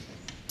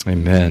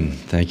Amen.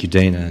 Thank you,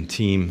 Dana and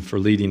team, for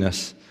leading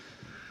us.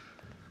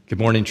 Good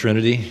morning,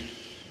 Trinity.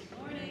 Good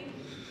morning.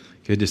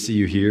 Good to see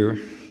you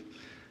here.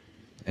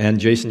 And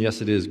Jason, yes,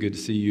 it is good to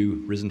see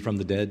you risen from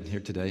the dead here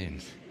today.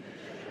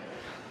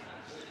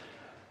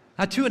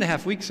 And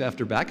 2.5 weeks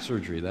after back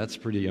surgery. That's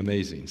pretty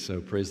amazing. So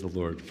praise the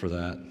Lord for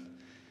that.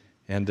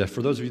 And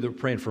for those of you that were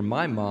praying for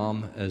my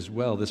mom as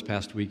well, this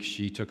past week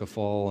she took a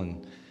fall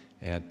and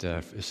at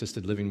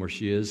assisted living where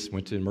she is,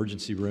 went to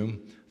emergency room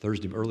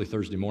early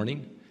Thursday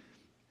morning.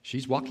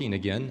 She's walking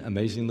again,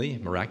 amazingly,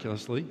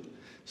 miraculously.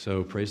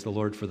 So praise the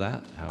Lord for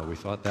that. We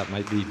thought that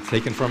might be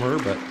taken from her,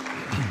 but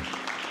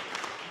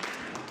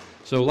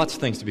so lots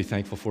of things to be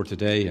thankful for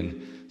today,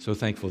 and so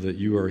thankful that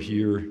you are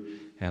here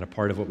and a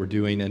part of what we're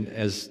doing. And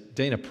as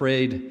Dana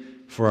prayed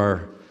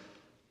for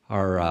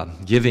our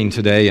giving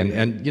today,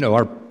 and you know,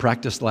 our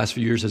practice the last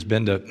few years has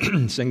been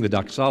to sing the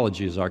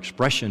doxology as our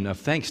expression of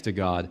thanks to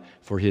God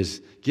for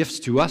His gifts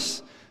to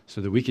us,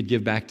 so that we could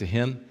give back to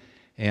Him.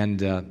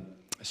 And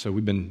so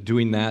we've been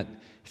doing that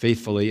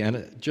faithfully,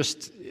 and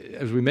just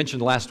as we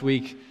mentioned last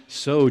week,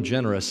 so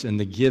generous in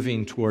the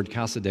giving toward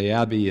Casa de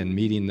Abbey and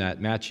meeting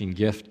that matching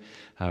gift.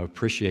 I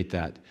appreciate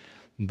that.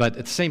 But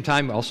at the same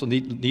time, I also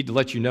need to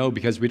let you know,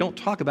 because we don't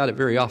talk about it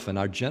very often,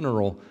 our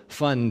general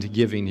fund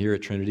giving here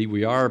at Trinity,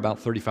 we are about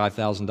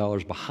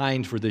 $35,000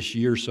 behind for this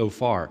year so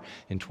far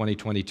in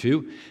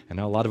 2022. I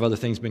know a lot of other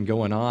things have been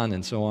going on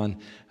and so on,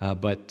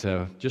 but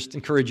just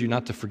encourage you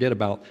not to forget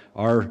about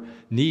our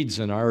needs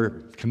and our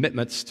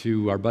commitments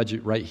to our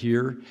budget right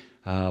here.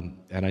 And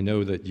I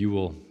know that you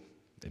will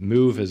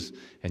move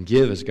and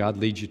give as God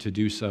leads you to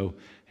do so.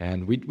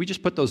 And we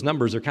just put those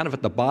numbers, they're kind of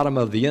at the bottom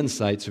of the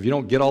insight. So if you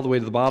don't get all the way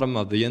to the bottom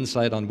of the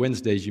insight on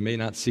Wednesdays, you may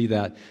not see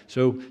that.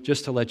 So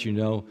just to let you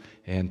know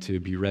and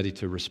to be ready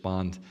to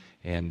respond.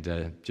 And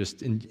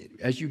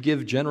as you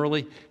give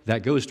generally,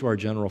 that goes to our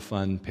general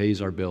fund,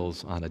 pays our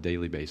bills on a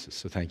daily basis.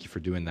 So thank you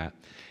for doing that.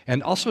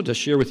 And also to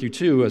share with you,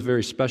 too, a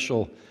very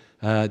special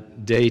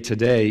day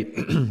today.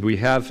 We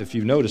have, if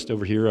you've noticed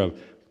over here, a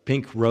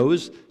pink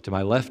rose to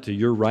my left, to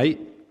your right.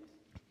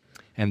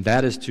 And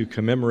that is to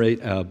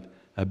commemorate a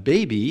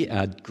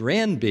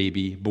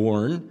grandbaby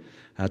born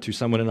to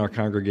someone in our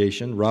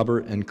congregation,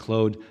 Robert and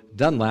Claude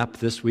Dunlap,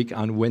 this week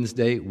on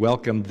Wednesday.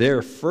 Welcomed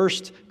their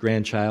first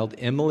grandchild,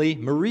 Emily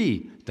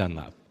Marie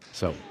Dunlap.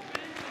 So,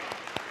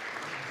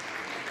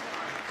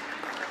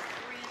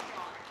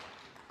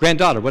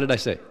 granddaughter, what did I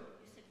say?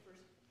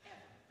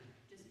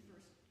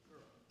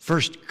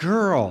 First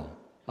girl.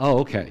 Oh,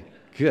 okay,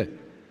 good.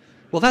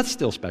 Well, that's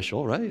still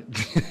special, right?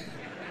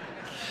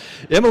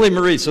 Emily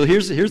Marie, so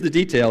here's the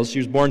details. She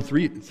was born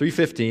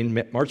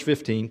 3/15, March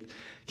 15th,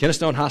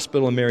 Kennestone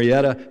Hospital in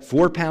Marietta,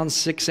 4 pounds,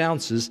 6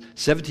 ounces,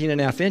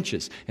 17.5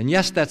 inches. And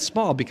yes, that's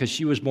small because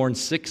she was born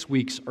 6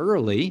 weeks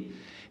early,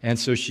 and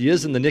so she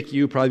is in the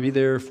NICU, probably be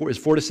there, is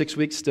 4 to 6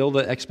 weeks still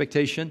the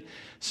expectation?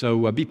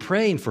 So be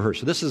praying for her.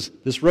 So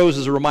this rose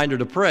is a reminder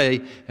to pray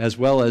as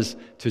well as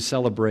to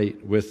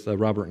celebrate with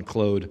Robert and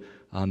Claude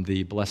on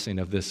the blessing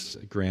of this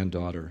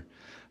granddaughter.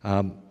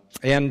 Let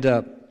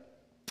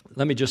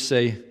me just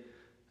say,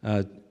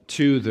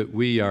 too, that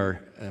we are,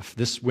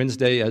 this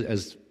Wednesday,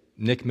 as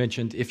Nick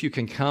mentioned, if you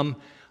can come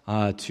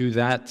to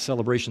that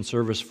celebration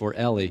service for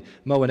Ellie.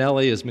 Mo and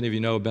Ellie, as many of you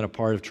know, have been a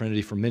part of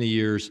Trinity for many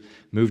years,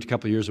 moved a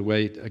couple of years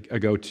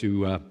ago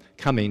to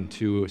coming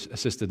to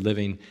assisted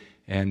living,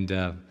 and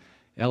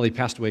Ellie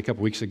passed away a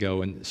couple weeks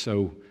ago, and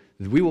so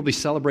we will be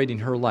celebrating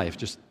her life.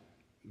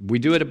 We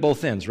do it at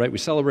both ends, right? We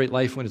celebrate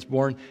life when it's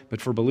born,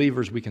 but for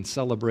believers, we can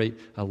celebrate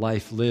a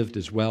life lived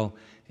as well.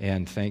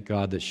 And thank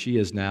God that she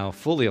is now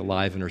fully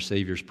alive in her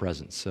Savior's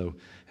presence. So,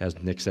 as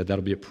Nick said,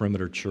 that'll be at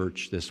Perimeter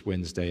Church this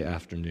Wednesday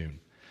afternoon.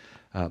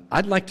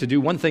 I'd like to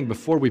do one thing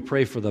before we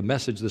pray for the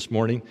message this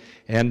morning,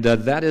 and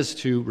that is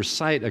to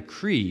recite a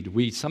creed.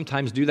 We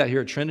sometimes do that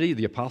here at Trinity,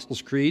 the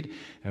Apostles' Creed,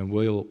 and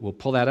we'll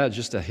pull that out,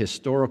 just a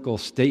historical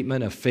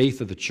statement of faith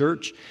of the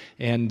church.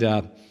 And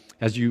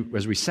as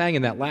we sang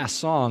in that last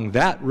song,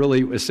 that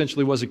really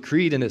essentially was a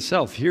creed in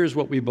itself. Here's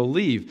what we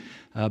believe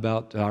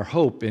about our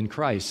hope in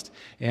Christ.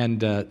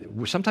 And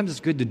sometimes it's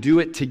good to do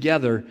it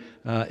together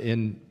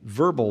in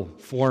verbal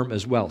form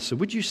as well. So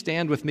would you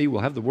stand with me?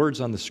 We'll have the words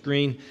on the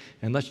screen,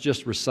 and let's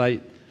just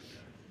recite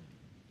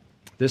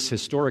this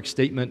historic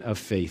statement of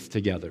faith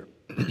together.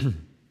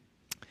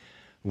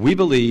 We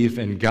believe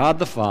in God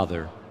the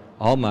Father,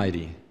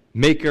 Almighty,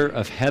 maker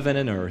of heaven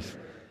and earth,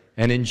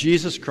 and in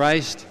Jesus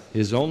Christ,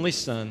 His only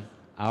Son,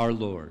 our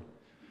Lord,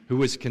 who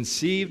was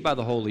conceived by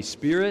the Holy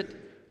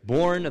Spirit,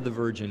 born of the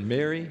Virgin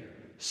Mary,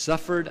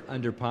 suffered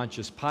under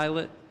Pontius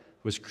Pilate,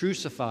 was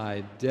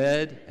crucified,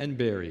 dead, and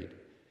buried.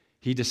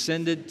 He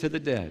descended to the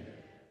dead.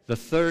 The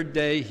third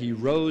day He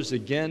rose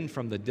again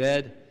from the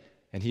dead,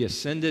 and He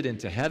ascended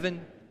into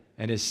heaven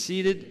and is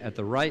seated at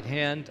the right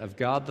hand of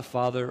God the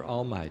Father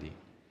Almighty.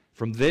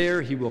 From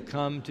there He will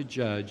come to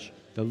judge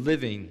the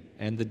living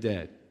and the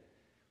dead.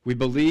 We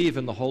believe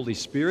in the Holy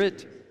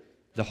Spirit,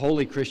 the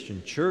holy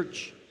Christian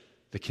church,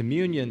 the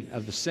communion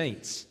of the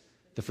saints,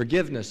 the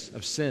forgiveness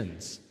of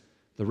sins,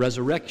 the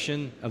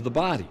resurrection of the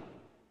body,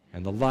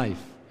 and the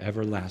life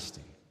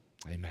everlasting.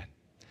 Amen.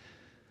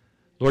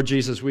 Lord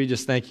Jesus, we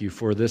just thank you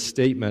for this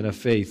statement of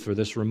faith, for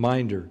this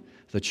reminder.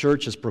 The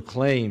church has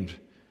proclaimed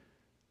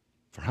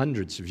for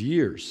hundreds of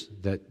years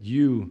that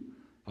you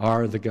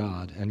are the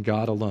God and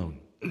God alone.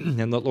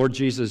 And that, Lord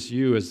Jesus,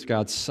 you as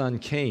God's Son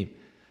came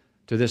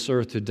to this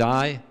earth to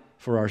die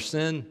for our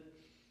sin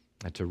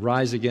and to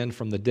rise again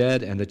from the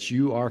dead, and that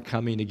you are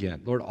coming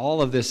again. Lord,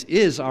 all of this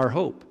is our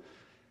hope.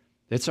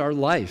 It's our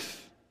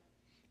life.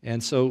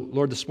 And so,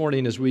 Lord, this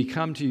morning as we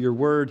come to your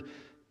word,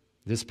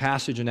 this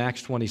passage in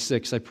Acts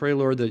 26, I pray,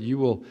 Lord, that you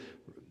will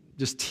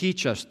just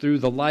teach us through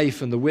the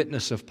life and the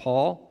witness of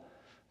Paul,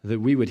 that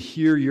we would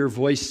hear your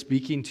voice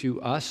speaking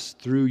to us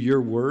through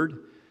your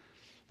word.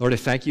 Lord, I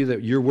thank you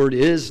that your word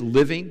is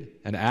living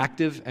and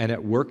active and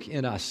at work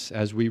in us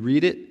as we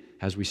read it,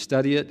 as we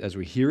study it, as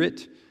we hear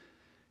it.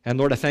 And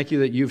Lord, I thank you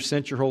that you've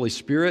sent your Holy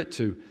Spirit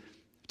to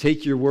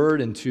take your word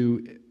and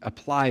to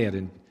apply it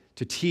and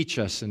to teach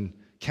us and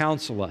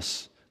counsel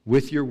us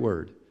with your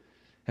word.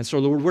 And so,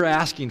 Lord, we're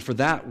asking for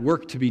that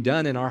work to be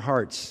done in our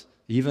hearts,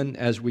 even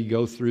as we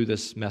go through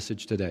this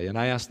message today. And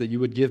I ask that you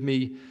would give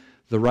me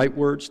the right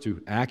words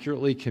to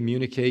accurately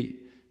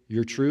communicate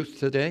your truth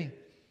today,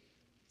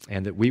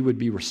 and that we would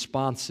be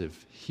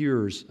responsive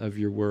hearers of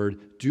your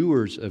word,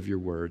 doers of your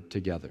word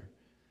together.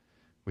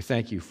 We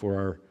thank you for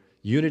our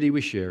unity we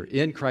share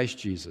in Christ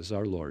Jesus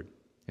our Lord,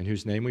 in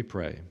whose name we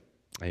pray.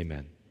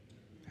 Amen.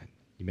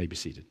 You may be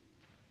seated.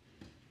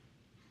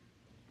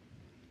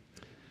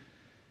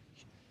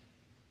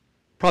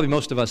 Probably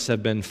most of us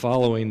have been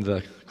following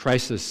the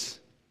crisis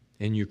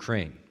in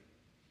Ukraine.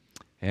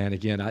 And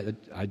again,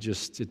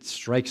 it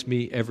strikes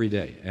me every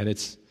day.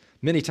 And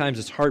many times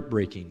it's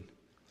heartbreaking.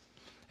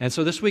 And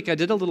so this week I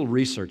did a little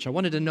research. I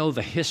wanted to know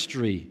the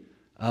history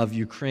of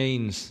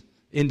Ukraine's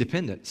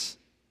independence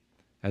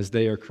as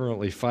they are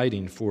currently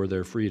fighting for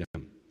their freedom.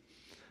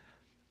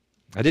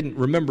 I didn't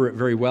remember it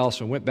very well,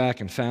 so I went back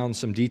and found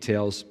some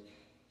details.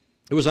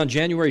 It was on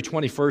January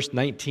 21st,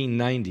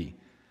 1990,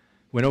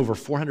 when over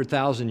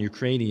 400,000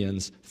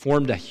 Ukrainians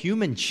formed a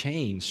human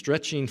chain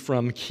stretching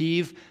from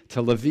Kyiv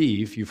to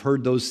Lviv. You've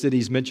heard those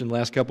cities mentioned the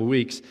last couple of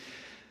weeks.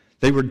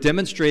 They were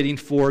demonstrating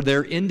for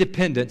their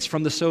independence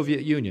from the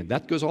Soviet Union.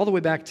 That goes all the way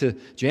back to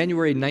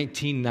January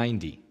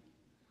 1990.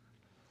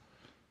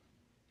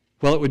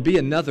 Well, it would be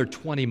another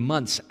 20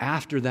 months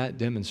after that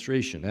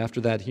demonstration, after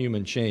that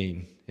human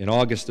chain, in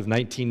August of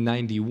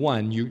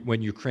 1991,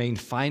 when Ukraine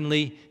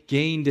finally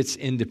gained its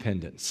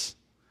independence.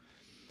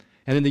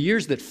 And in the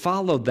years that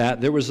followed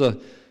that, there was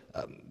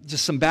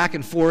just some back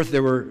and forth.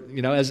 There were,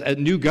 as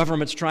new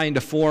governments trying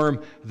to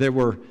form, there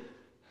were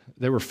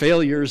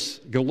failures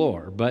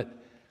galore. But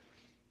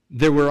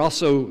there were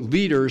also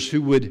leaders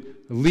who would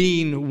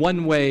lean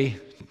one way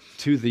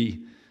to the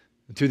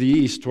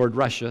east toward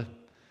Russia.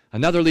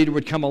 Another leader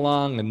would come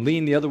along and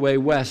lean the other way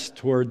west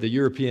toward the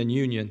European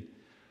Union.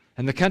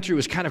 And the country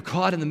was kind of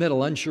caught in the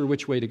middle, unsure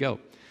which way to go.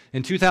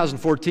 In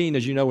 2014,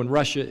 as you know, when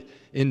Russia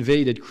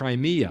invaded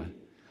Crimea,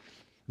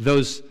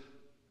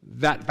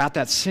 about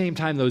that same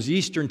time, those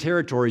eastern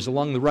territories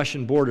along the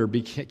Russian border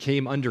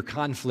came under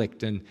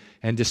conflict and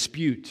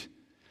dispute.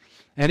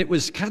 And it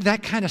was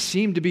that kind of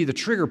seemed to be the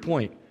trigger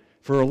point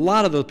for a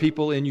lot of the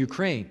people in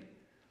Ukraine,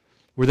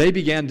 where they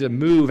began to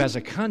move as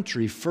a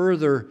country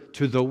further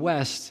to the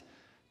west,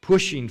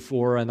 pushing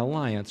for an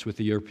alliance with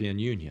the European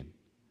Union.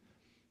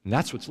 And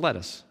that's what's led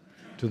us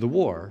to the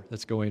war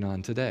that's going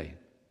on today.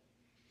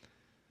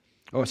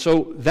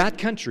 So that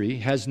country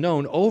has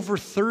known over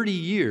 30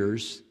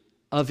 years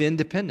of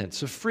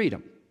independence, of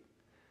freedom.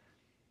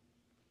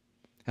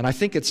 And I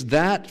think it's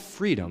that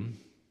freedom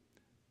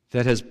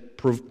that has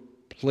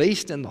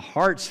placed in the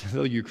hearts of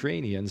the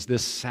Ukrainians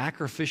this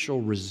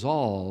sacrificial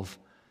resolve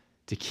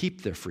to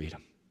keep their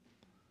freedom,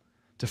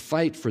 to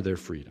fight for their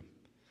freedom.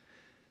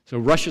 So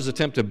Russia's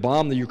attempt to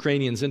bomb the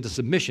Ukrainians into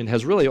submission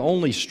has really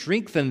only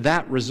strengthened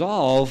that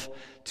resolve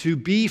to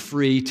be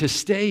free, to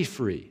stay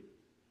free.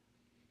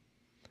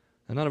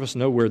 And none of us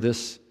know where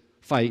this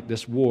fight,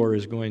 this war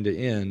is going to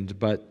end,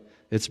 but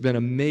it's been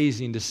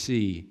amazing to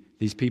see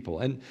these people.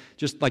 And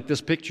just like this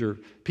picture,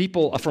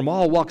 people from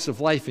all walks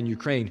of life in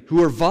Ukraine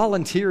who are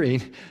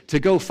volunteering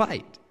to go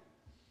fight.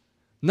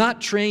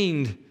 Not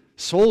trained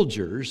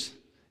soldiers,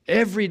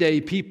 everyday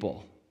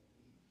people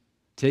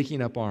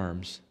taking up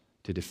arms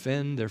to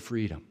defend their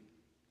freedom.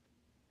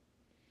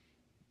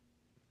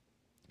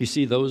 You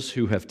see, those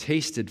who have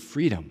tasted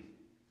freedom,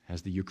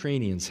 as the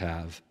Ukrainians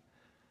have,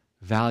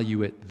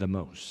 value it the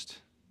most.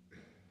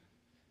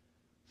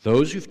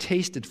 Those who've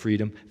tasted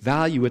freedom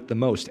value it the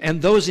most.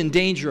 And those in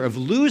danger of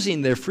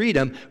losing their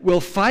freedom will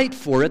fight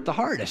for it the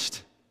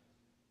hardest.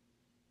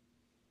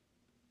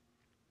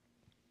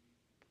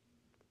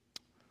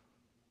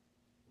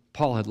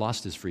 Paul had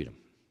lost his freedom.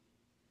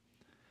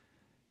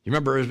 You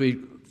remember as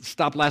we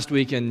stopped last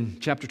week in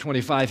chapter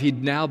 25,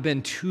 he'd now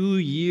been 2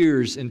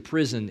 years in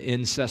prison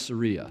in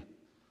Caesarea.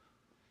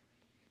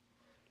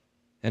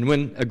 And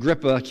when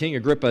King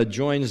Agrippa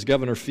joins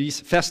Governor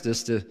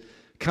Festus to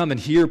come and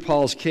hear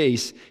Paul's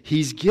case,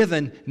 he's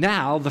given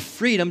now the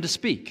freedom to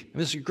speak.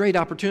 And this is a great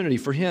opportunity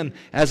for him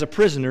as a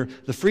prisoner,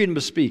 the freedom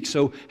to speak.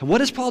 So what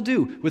does Paul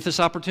do with this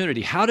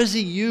opportunity? How does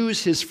he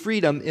use his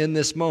freedom in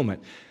this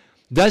moment?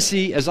 Does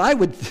he, as I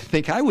would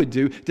think I would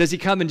do, does he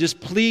come and just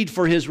plead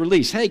for his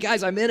release? Hey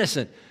guys, I'm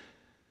innocent.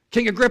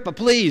 King Agrippa,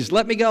 please,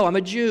 let me go. I'm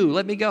a Jew,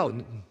 let me go.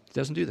 He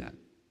doesn't do that.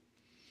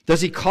 Does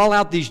he call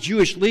out these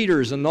Jewish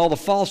leaders and all the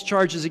false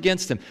charges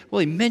against him? Well,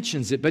 he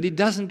mentions it, but he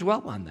doesn't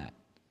dwell on that.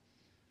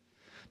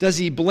 Does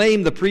he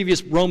blame the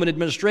previous Roman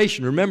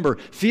administration? Remember,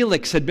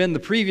 Felix had been the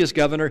previous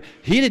governor.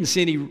 He didn't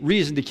see any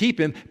reason to keep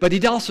him, but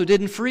he also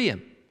didn't free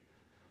him.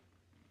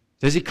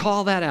 Does he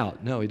call that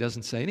out? No, he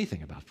doesn't say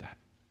anything about that.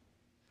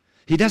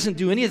 He doesn't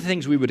do any of the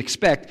things we would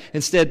expect.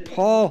 Instead,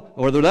 Paul,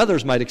 or that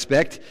others might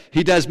expect,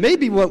 he does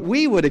maybe what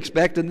we would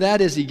expect, and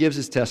that is he gives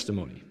his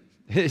testimony.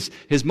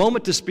 His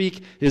moment to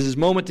speak is his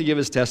moment to give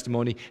his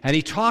testimony, and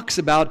he talks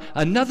about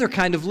another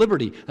kind of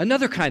liberty,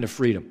 another kind of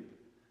freedom,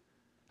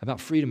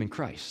 about freedom in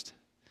Christ.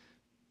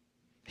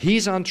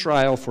 He's on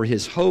trial for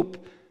his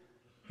hope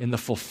in the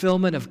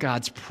fulfillment of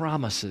God's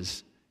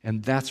promises,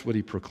 and that's what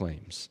he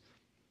proclaims.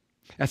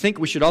 I think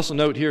we should also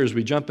note here as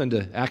we jump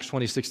into Acts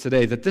 26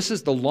 today that this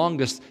is the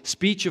longest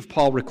speech of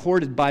Paul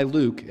recorded by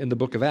Luke in the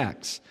book of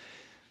Acts.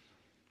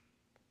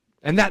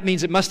 And that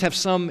means it must have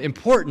some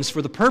importance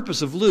for the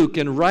purpose of Luke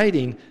in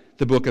writing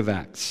the book of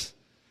Acts.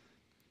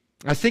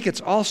 I think it's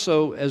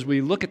also, as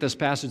we look at this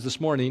passage this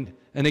morning,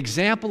 an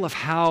example of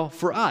how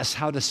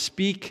to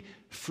speak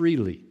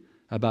freely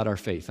about our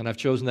faith. And I've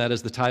chosen that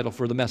as the title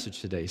for the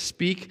message today,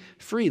 Speak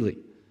Freely.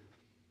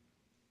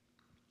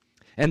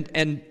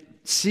 And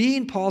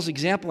seeing Paul's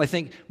example, I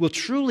think, will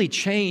truly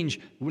change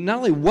not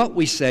only what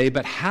we say,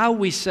 but how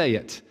we say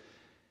it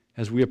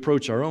as we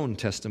approach our own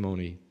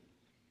testimony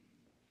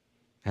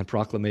and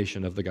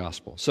proclamation of the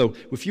gospel. So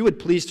if you would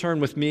please turn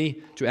with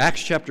me to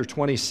Acts chapter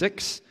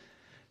 26.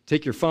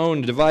 Take your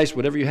phone, device,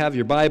 whatever you have,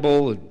 your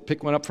Bible, and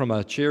pick one up from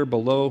a chair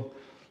below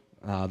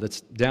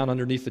that's down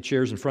underneath the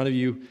chairs in front of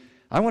you.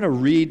 I want to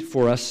read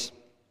for us,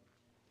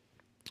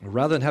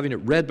 rather than having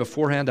it read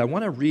beforehand, I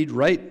want to read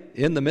right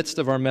in the midst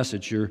of our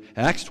message here,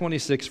 Acts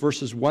 26,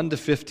 verses 1 to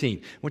 15.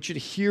 I want you to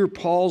hear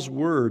Paul's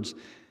words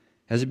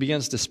as he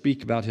begins to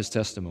speak about his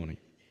testimony.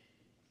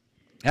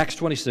 Acts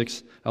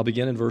 26, I'll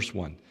begin in verse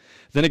 1.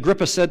 Then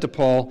Agrippa said to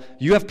Paul,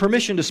 "You have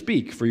permission to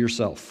speak for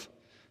yourself."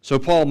 So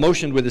Paul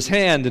motioned with his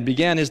hand and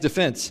began his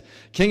defense.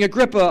 "King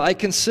Agrippa, I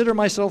consider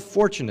myself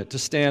fortunate to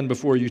stand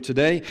before you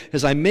today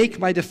as I make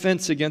my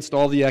defense against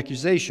all the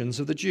accusations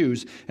of the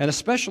Jews, and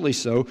especially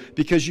so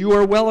because you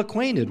are well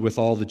acquainted with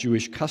all the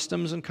Jewish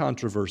customs and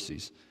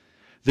controversies.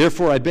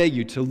 Therefore I beg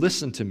you to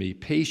listen to me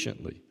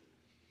patiently.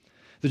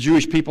 The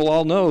Jewish people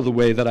all know the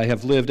way that I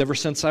have lived ever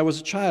since I was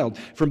a child,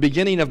 from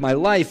beginning of my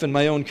life in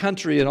my own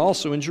country and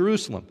also in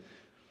Jerusalem.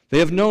 They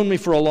have known me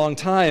for a long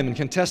time and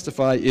can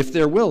testify, if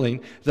they're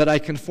willing, that I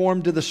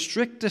conform to the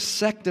strictest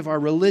sect of our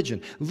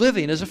religion,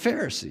 living as a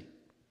Pharisee.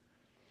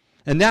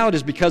 And now it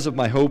is because of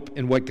my hope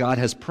in what God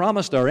has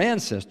promised our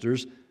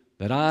ancestors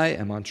that I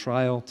am on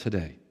trial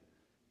today.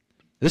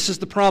 This is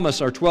the promise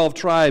our 12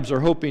 tribes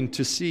are hoping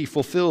to see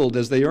fulfilled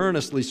as they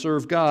earnestly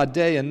serve God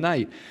day and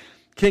night.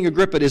 King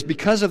Agrippa, it is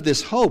because of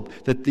this hope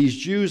that these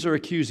Jews are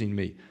accusing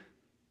me.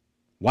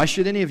 Why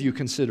should any of you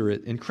consider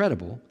it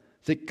incredible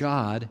that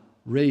God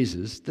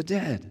raises the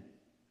dead?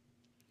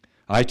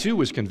 I too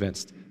was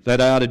convinced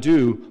that I ought to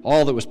do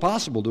all that was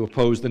possible to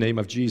oppose the name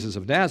of Jesus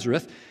of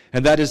Nazareth,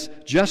 and that is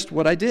just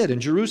what I did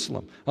in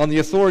Jerusalem. On the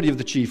authority of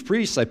the chief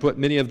priests, I put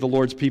many of the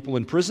Lord's people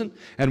in prison,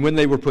 and when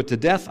they were put to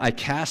death, I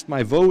cast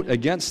my vote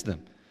against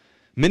them.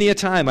 Many a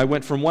time I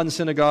went from one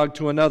synagogue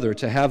to another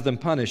to have them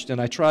punished, and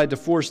I tried to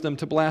force them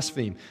to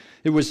blaspheme.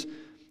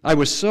 I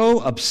was so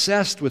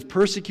obsessed with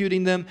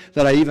persecuting them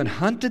that I even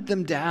hunted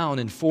them down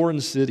in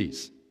foreign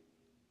cities.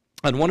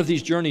 On one of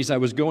these journeys, I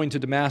was going to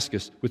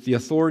Damascus with the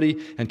authority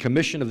and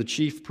commission of the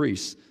chief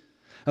priests.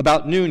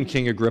 About noon,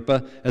 King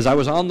Agrippa, as I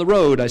was on the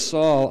road, I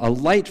saw a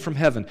light from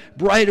heaven,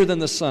 brighter than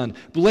the sun,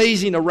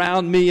 blazing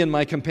around me and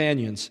my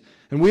companions.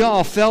 And we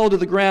all fell to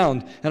the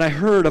ground, and I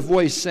heard a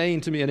voice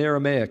saying to me in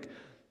Aramaic,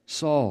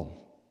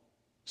 "Saul,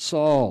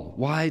 Saul,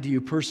 why do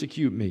you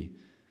persecute me?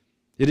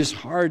 It is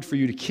hard for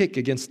you to kick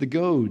against the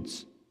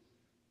goads."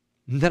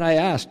 And then I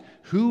asked,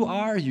 "Who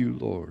are you,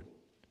 Lord?"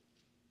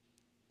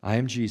 "I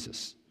am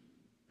Jesus,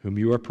 whom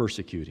you are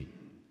persecuting,"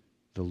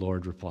 the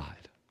Lord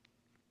replied.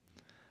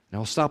 Now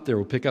I'll stop there.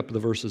 We'll pick up the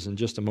verses in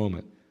just a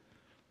moment.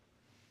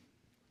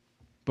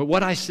 But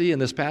what I see in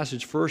this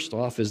passage, first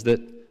off, is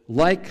that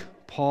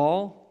like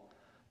Paul,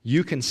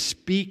 you can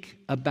speak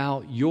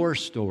about your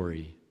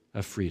story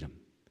of freedom.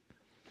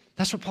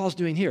 That's what Paul's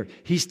doing here.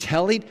 He's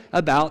telling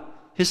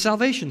about his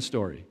salvation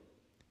story.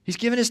 He's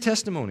given his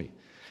testimony.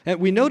 And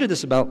we noted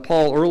this about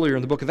Paul earlier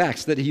in the book of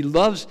Acts, that he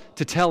loves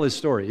to tell his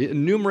story.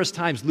 Numerous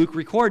times Luke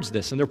records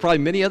this, and there are probably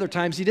many other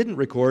times he didn't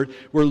record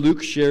where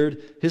Luke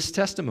shared his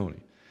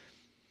testimony.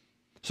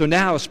 So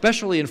now,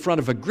 especially in front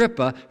of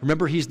Agrippa,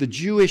 remember he's the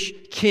Jewish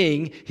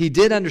king. He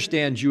did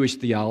understand Jewish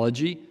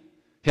theology.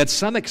 He had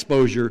some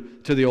exposure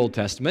to the Old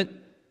Testament.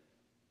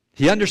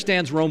 He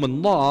understands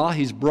Roman law.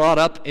 He's brought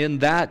up in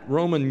that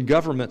Roman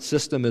government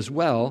system as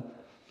well.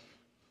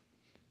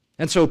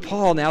 And so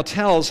Paul now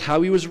tells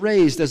how he was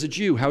raised as a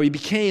Jew, how he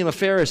became a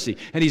Pharisee.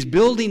 And he's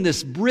building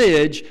this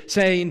bridge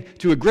saying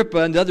to Agrippa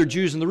and the other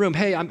Jews in the room,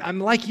 hey, I'm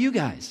like you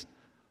guys.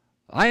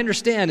 I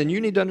understand, and you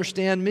need to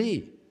understand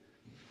me.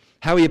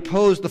 How he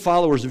opposed the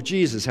followers of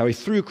Jesus, how he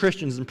threw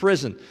Christians in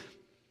prison,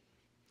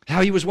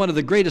 how he was one of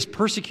the greatest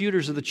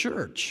persecutors of the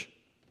church.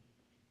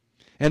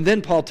 And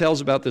then Paul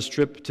tells about this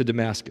trip to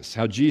Damascus,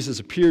 how Jesus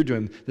appeared to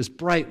him, this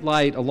bright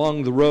light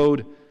along the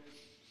road.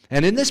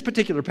 And in this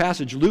particular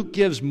passage, Luke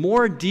gives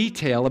more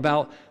detail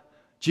about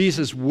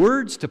Jesus'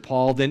 words to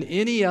Paul than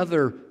any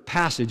other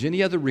passage,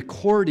 any other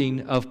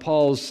recording of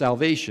Paul's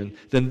salvation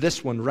than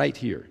this one right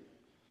here.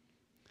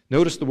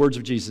 Notice the words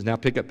of Jesus. Now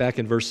pick up back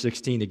in verse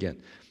 16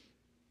 again.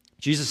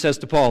 Jesus says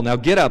to Paul, now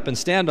get up and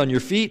stand on your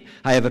feet.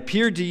 I have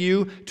appeared to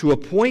you to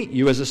appoint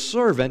you as a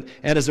servant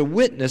and as a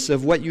witness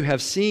of what you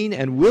have seen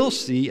and will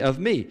see of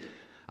me.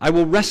 I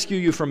will rescue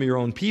you from your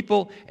own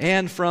people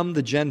and from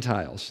the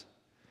Gentiles.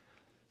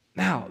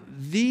 Now,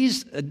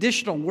 these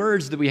additional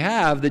words that we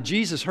have that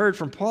Jesus heard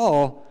from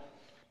Paul,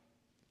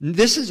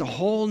 this is a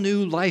whole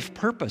new life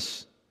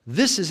purpose.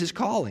 This is his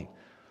calling.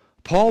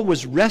 Paul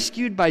was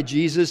rescued by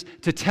Jesus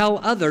to tell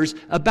others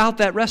about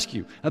that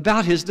rescue,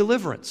 about his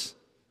deliverance.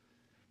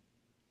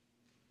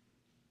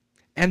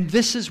 And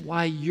this is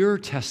why your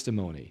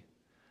testimony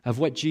of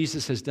what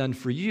Jesus has done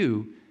for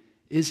you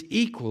is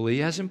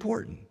equally as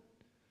important.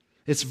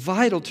 It's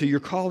vital to your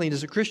calling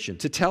as a Christian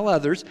to tell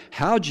others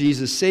how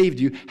Jesus saved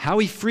you, how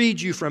he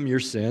freed you from your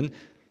sin,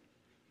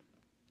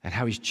 and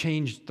how he's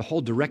changed the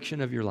whole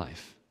direction of your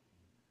life.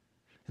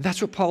 And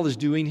that's what Paul is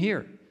doing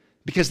here,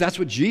 because that's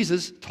what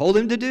Jesus told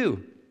him to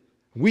do.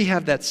 We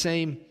have that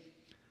same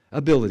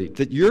ability,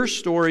 that your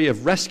story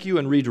of rescue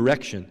and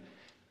redirection,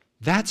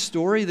 that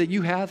story that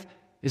you have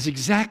is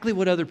exactly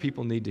what other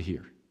people need to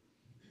hear.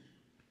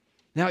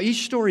 Now,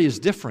 each story is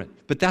different,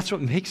 but that's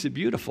what makes it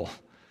beautiful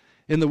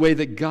in the way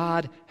that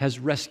God has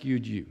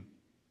rescued you.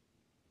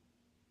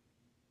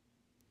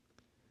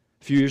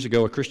 A few years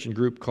ago, a Christian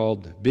group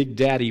called Big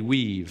Daddy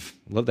Weave,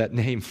 love that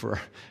name for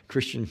a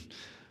Christian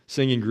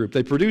singing group,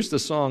 they produced a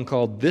song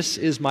called This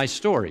Is My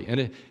Story.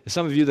 And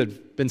some of you that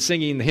have been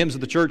singing the hymns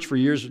of the church for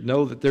years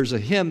know that there's a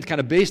hymn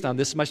kind of based on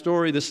this is my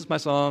story, this is my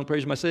song,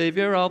 praise my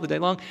Savior all the day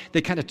long.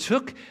 They kind of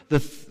took the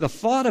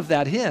thought of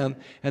that hymn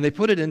and they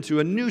put it into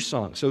a new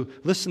song. So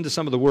listen to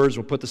some of the words.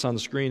 We'll put this on the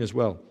screen as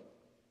well.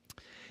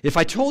 If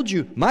I told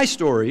you my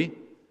story,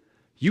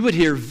 you would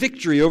hear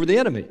victory over the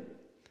enemy.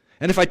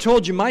 And if I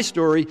told you my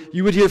story,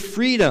 you would hear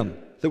freedom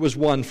that was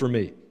won for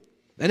me.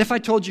 And if I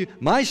told you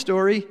my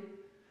story,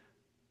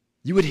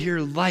 you would hear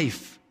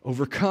life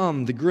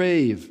overcome the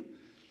grave.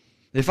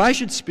 If I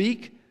should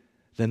speak,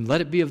 then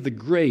let it be of the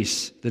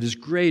grace that is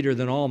greater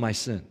than all my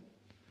sin.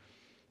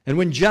 And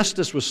when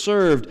justice was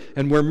served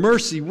and where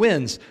mercy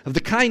wins, of the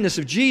kindness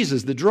of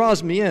Jesus that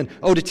draws me in,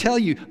 oh, to tell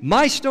you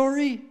my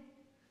story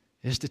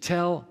is to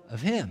tell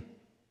of him.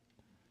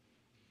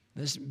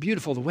 It's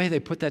beautiful the way they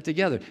put that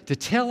together. To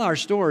tell our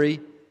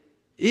story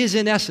is,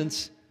 in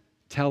essence,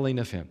 telling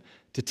of him.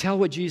 To tell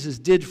what Jesus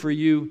did for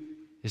you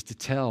is to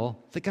tell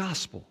the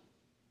gospel.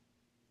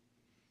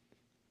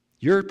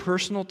 Your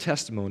personal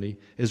testimony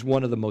is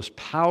one of the most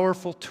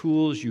powerful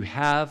tools you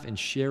have in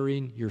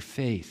sharing your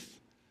faith.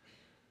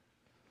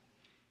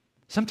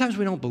 Sometimes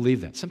we don't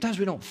believe that. Sometimes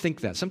we don't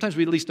think that. Sometimes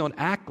we at least don't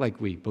act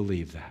like we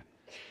believe that.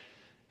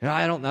 You know,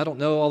 I don't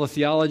know all the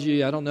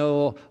theology. I don't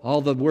know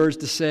all the words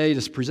to say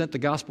to present the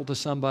gospel to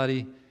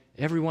somebody.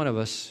 Every one of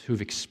us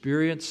who've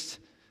experienced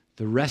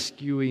the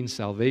rescuing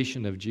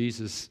salvation of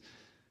Jesus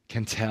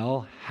can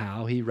tell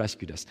how he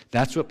rescued us.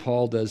 That's what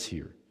Paul does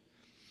here.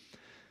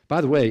 By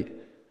the way,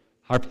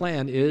 our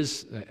plan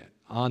is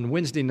on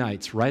Wednesday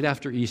nights, right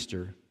after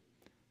Easter,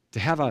 to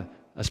have a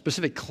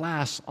specific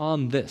class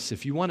on this.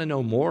 If you want to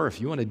know more,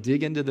 if you want to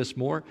dig into this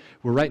more,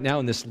 we're right now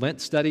in this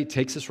Lent study. It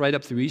takes us right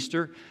up through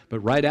Easter. But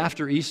right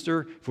after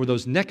Easter, for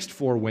those next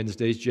 4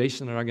 Wednesdays,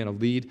 Jason and I are going to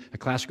lead a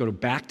class, go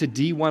back to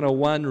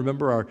D101.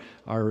 Remember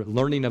our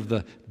learning of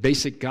the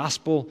basic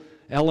gospel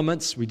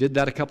elements? We did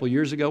that a couple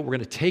years ago. We're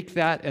going to take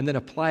that and then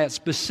apply it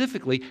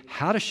specifically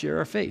how to share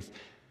our faith,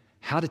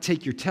 how to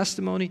take your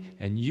testimony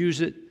and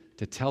use it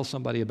to tell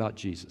somebody about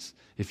Jesus.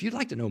 If you'd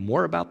like to know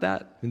more about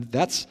that,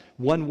 that's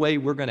one way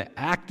we're going to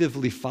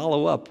actively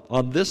follow up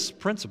on this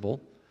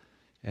principle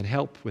and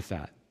help with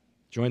that.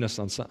 Join us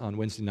on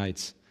Wednesday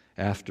nights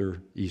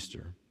after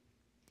Easter.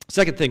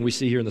 Second thing we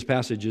see here in this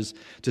passage is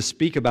to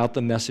speak about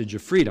the message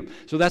of freedom.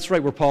 So that's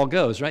right where Paul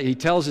goes, right? He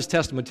tells his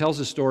testimony, tells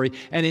his story,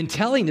 and in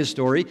telling his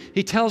story,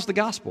 he tells the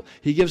gospel.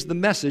 He gives the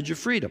message of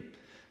freedom.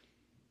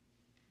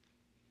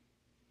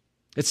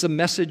 It's a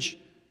message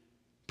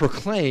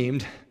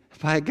proclaimed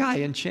by a guy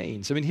in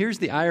chains. I mean, here's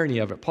the irony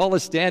of it. Paul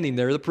is standing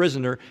there, the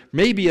prisoner,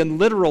 maybe in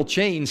literal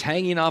chains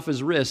hanging off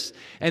his wrists,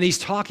 and he's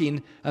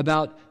talking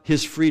about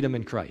his freedom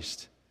in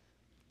Christ.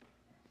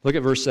 Look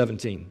at verse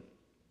 17.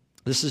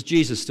 This is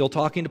Jesus still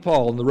talking to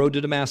Paul on the road to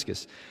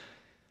Damascus.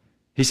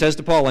 He says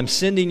to Paul, I'm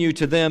sending you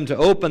to them to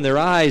open their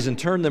eyes and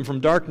turn them from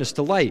darkness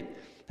to light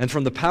and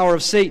from the power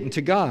of Satan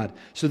to God,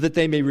 so that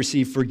they may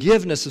receive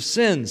forgiveness of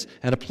sins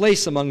and a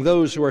place among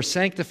those who are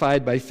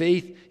sanctified by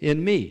faith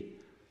in me.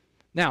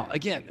 Now,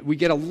 again, we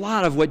get a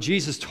lot of what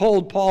Jesus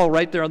told Paul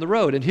right there on the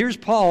road. And here's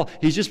Paul.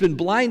 He's just been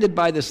blinded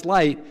by this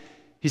light.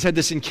 He's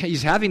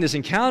having this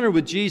encounter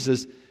with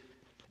Jesus,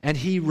 and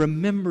he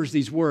remembers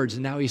these words.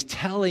 And now he's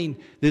telling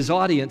this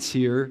audience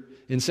here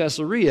in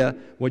Caesarea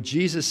what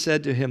Jesus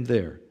said to him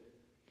there.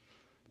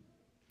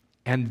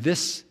 And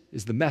this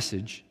is the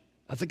message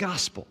of the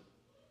gospel.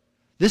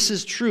 This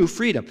is true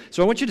freedom.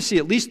 So I want you to see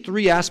at least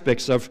three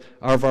aspects of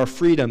our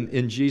freedom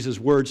in Jesus'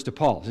 words to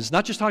Paul. He's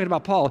not just talking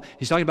about Paul.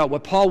 He's talking about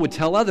what Paul would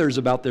tell others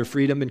about their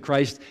freedom in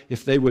Christ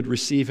if they would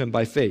receive him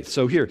by faith.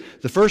 So here,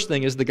 the first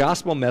thing is the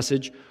gospel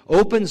message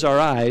opens our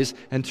eyes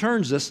and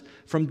turns us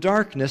from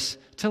darkness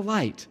to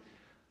light.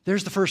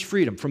 There's the first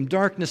freedom, from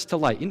darkness to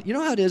light. You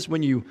know how it is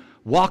when you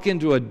walk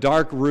into a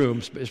dark room,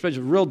 especially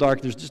real dark,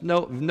 there's just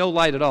no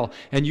light at all,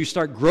 and you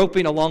start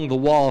groping along the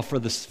wall for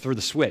the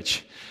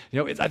switch.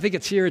 I think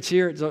it's here.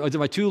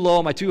 Am I too low?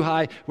 Am I too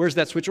high? Where's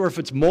that switch? Or if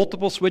it's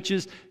multiple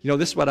switches,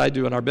 this is what I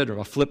do in our bedroom.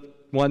 I'll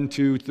flip 1,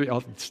 2, 3.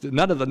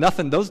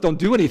 Nothing. Those don't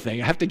do anything.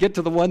 I have to get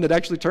to the one that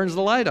actually turns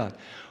the light on.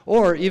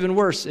 Or even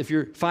worse, if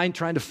you're trying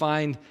to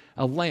find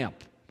a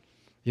lamp.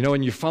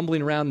 And you're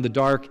fumbling around in the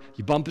dark,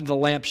 you bump into the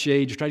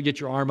lampshade, you try to get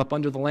your arm up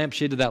under the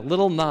lampshade to that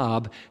little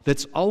knob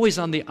that's always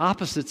on the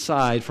opposite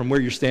side from where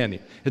you're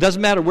standing. It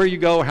doesn't matter where you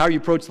go or how you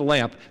approach the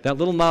lamp, that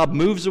little knob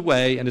moves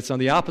away and it's on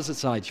the opposite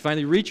side. You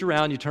finally reach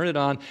around, you turn it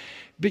on,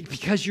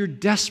 because you're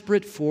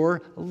desperate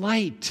for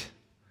light.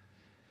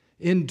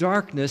 In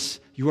darkness,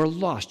 you are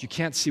lost. You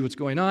can't see what's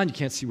going on, you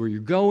can't see where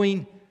you're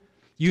going.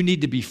 You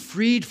need to be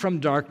freed from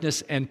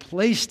darkness and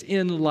placed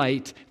in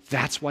light.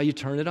 That's why you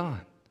turn it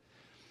on.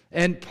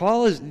 And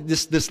Paul is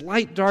this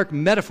light-dark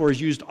metaphor is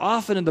used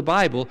often in the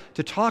Bible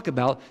to talk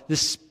about the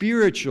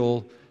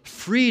spiritual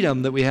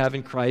freedom that we have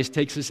in Christ,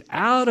 takes us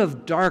out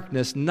of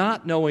darkness,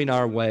 not knowing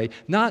our way,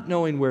 not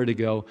knowing where to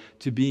go,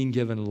 to being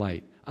given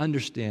light,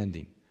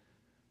 understanding,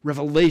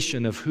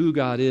 revelation of who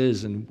God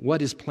is and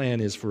what His plan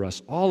is for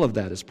us. All of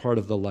that is part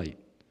of the light.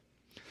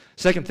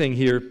 Second thing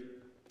here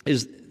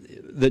is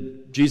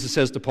that Jesus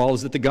says to Paul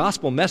is that the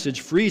gospel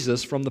message frees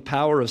us from the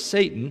power of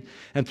Satan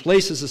and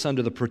places us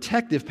under the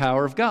protective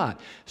power of God.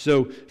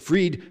 So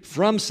freed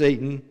from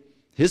Satan,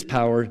 his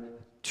power,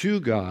 to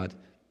God.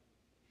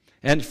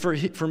 And for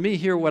me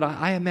here, what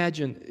I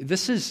imagine,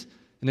 this is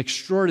an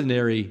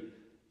extraordinary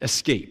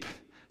escape.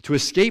 To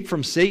escape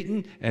from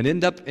Satan and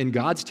end up in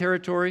God's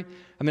territory.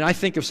 I mean, I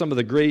think of some of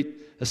the great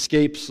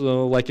escapes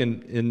like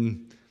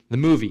in the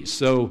movies.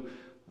 So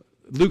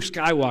Luke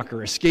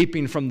Skywalker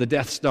escaping from the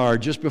Death Star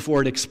just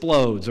before it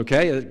explodes,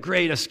 okay? A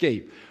great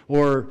escape.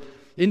 Or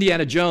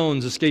Indiana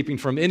Jones escaping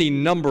from any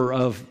number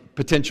of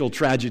potential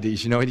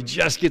tragedies, and he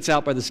just gets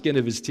out by the skin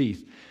of his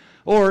teeth.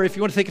 Or if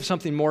you want to think of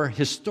something more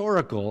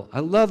historical, I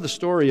love the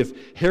story of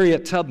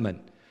Harriet Tubman,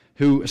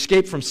 who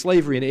escaped from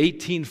slavery in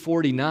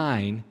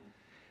 1849,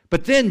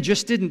 but then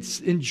just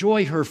didn't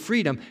enjoy her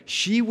freedom.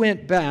 She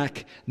went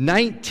back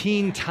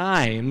 19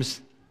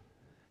 times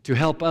to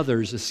help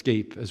others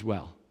escape as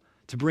well,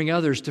 to bring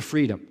others to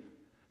freedom.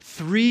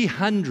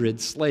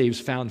 300 slaves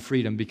found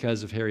freedom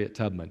because of Harriet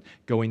Tubman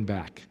going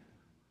back.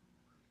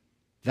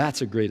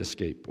 That's a great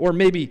escape. Or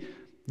maybe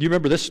you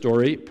remember this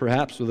story,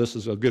 perhaps, well, this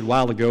is a good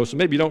while ago, so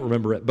maybe you don't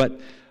remember it, but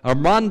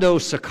Armando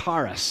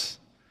Sacaras,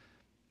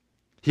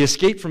 he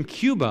escaped from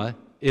Cuba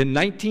in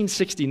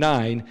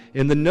 1969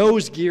 in the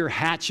nose gear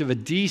hatch of a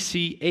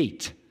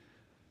DC-8.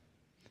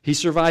 He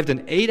survived an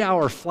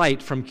 8-hour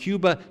flight from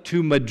Cuba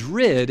to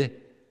Madrid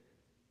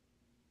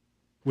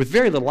with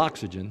very little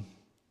oxygen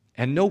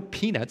and no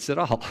peanuts at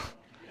all.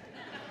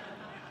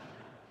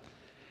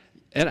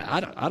 And I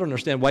don't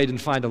understand why he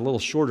didn't find a little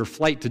shorter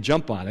flight to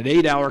jump on, an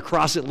 8-hour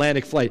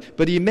cross-Atlantic flight.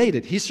 But he made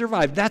it. He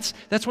survived. That's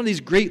one of these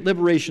great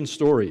liberation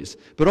stories.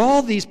 But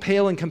all these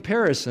pale in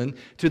comparison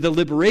to the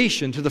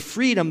liberation, to the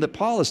freedom that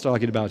Paul is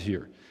talking about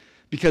here.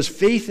 Because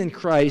faith in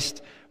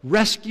Christ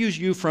rescues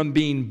you from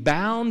being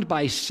bound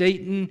by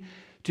Satan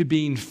to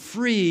being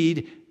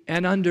freed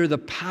and under the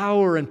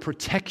power and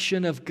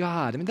protection of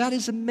God. I mean, that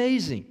is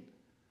amazing.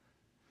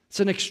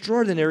 It's an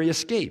extraordinary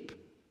escape.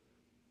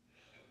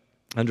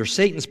 Under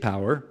Satan's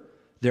power,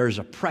 there is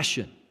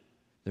oppression,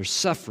 there's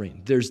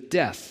suffering, there's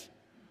death.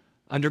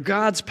 Under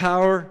God's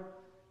power,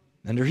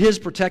 under His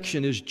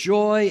protection, is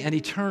joy and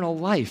eternal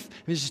life.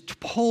 It's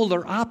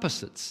polar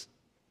opposites.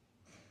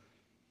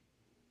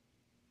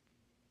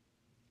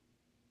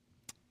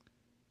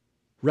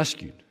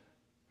 Rescued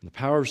from the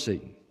power of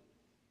Satan,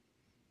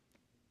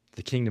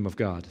 the kingdom of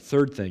God.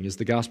 Third thing is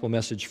the gospel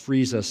message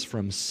frees us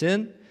from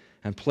sin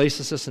and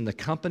places us in the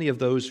company of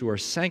those who are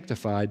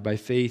sanctified by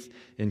faith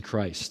in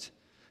Christ.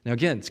 Now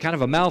again, it's kind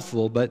of a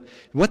mouthful, but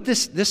what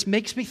this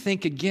makes me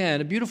think again,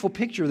 a beautiful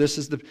picture of this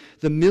is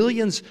the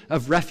millions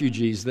of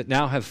refugees that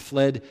now have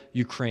fled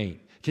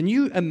Ukraine. Can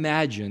you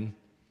imagine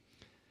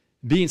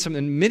being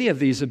something, many of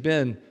these have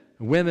been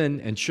women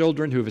and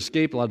children who have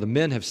escaped. A lot of the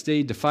men have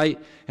stayed to fight.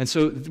 And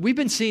so we've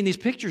been seeing these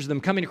pictures of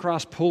them coming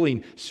across,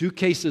 pulling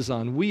suitcases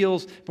on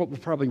wheels,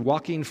 probably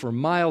walking for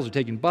miles or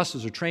taking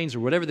buses or trains or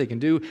whatever they can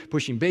do,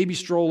 pushing baby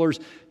strollers,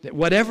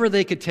 whatever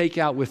they could take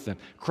out with them,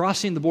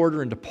 crossing the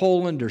border into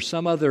Poland or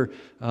some other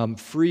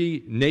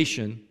free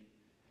nation.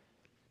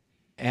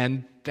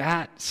 And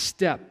that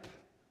step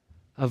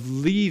of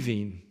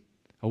leaving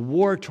a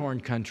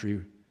war-torn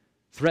country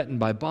threatened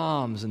by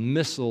bombs and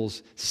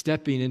missiles,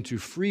 stepping into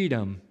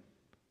freedom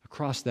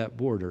across that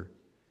border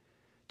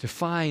to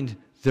find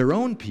their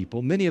own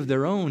people, many of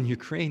their own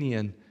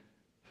Ukrainian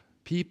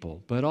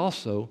people, but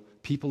also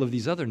people of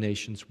these other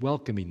nations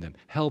welcoming them,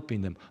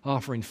 helping them,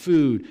 offering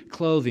food,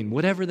 clothing,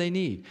 whatever they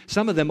need.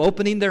 Some of them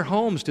opening their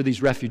homes to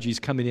these refugees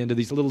coming into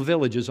these little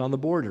villages on the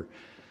border.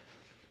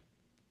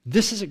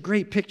 This is a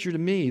great picture to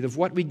me of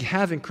what we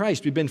have in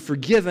Christ. We've been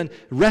forgiven,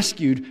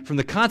 rescued from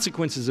the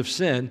consequences of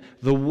sin,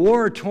 the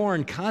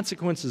war-torn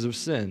consequences of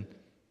sin.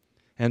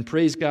 And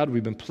praise God,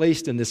 we've been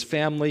placed in this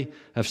family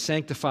of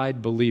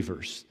sanctified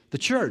believers, the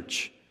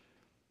church,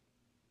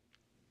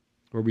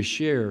 where we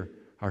share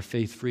our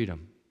faith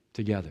freedom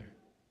together.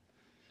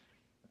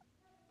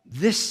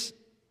 This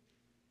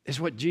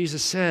is what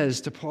Jesus says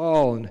to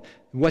Paul and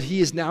what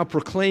he is now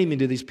proclaiming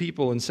to these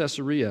people in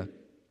Caesarea.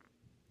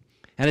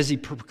 And as he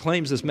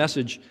proclaims this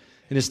message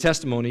in his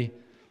testimony,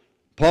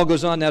 Paul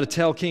goes on now to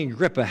tell King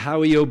Agrippa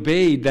how he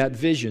obeyed that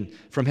vision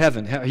from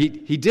heaven. How he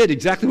did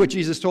exactly what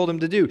Jesus told him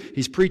to do.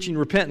 He's preaching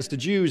repentance to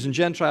Jews and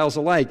Gentiles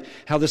alike.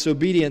 How this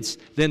obedience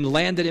then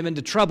landed him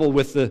into trouble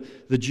with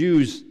the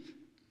Jews.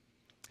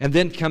 And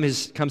then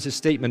comes his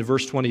statement in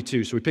verse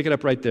 22. So we pick it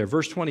up right there.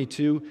 Verse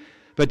 22,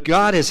 "But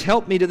God has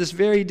helped me to this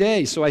very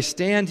day, so I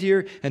stand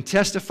here and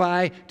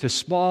testify to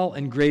small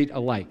and great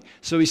alike."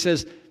 So he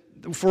says,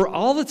 for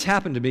all that's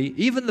happened to me,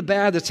 even the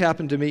bad that's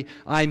happened to me,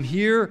 I'm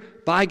here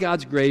by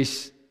God's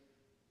grace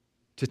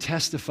to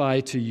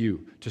testify to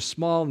you, to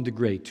small and to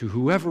great, to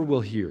whoever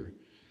will hear.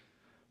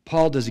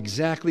 Paul does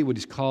exactly what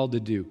he's called to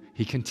do.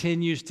 He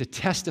continues to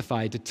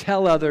testify, to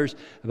tell others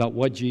about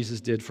what Jesus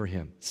did for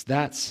him. It's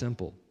that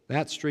simple,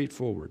 that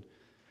straightforward.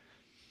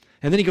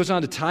 And then he goes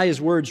on to tie his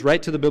words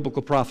right to the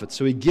biblical prophets.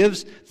 So he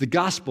gives the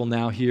gospel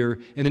now here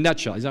in a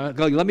nutshell. He's like,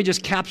 let me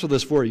just capsule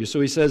this for you.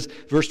 So he says,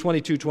 verse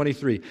 22,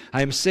 23,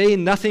 "I am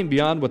saying nothing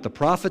beyond what the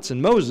prophets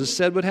and Moses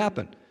said would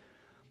happen,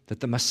 that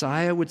the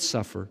Messiah would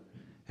suffer,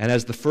 and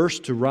as the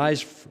first to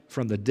rise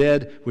from the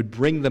dead would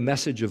bring the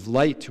message of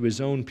light to his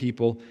own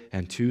people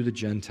and to the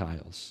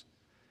Gentiles."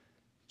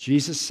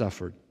 Jesus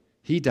suffered.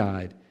 He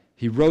died.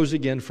 He rose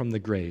again from the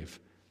grave.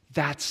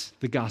 That's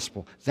the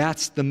gospel.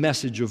 That's the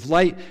message of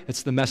light.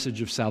 It's the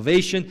message of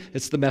salvation.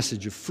 It's the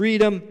message of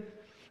freedom.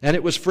 And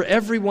it was for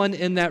everyone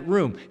in that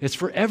room. It's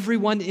for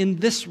everyone in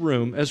this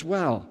room as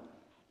well.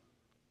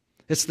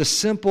 It's the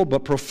simple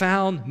but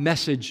profound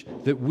message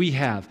that we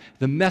have.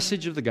 The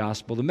message of the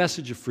gospel, the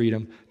message of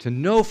freedom, to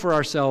know for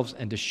ourselves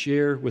and to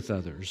share with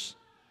others.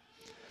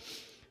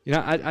 You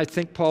know, I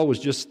think Paul was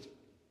just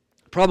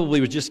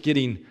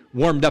getting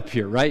warmed up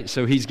here, right?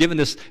 So he's given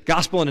this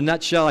gospel in a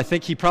nutshell. I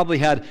think he probably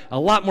had a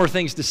lot more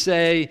things to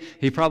say.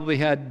 He probably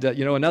had,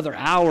 another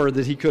hour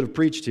that he could have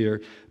preached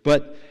here.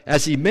 But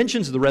as he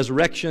mentions the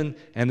resurrection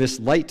and this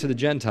light to the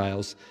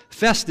Gentiles,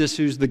 Festus,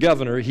 who's the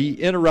governor, he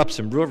interrupts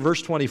him.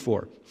 Verse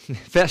 24.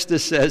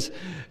 Festus says,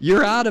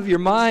 "You're out of your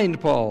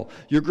mind, Paul.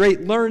 Your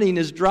great learning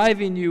is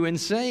driving you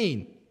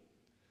insane."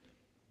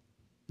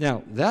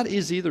 Now, that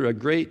is either a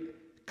great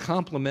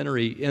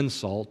complimentary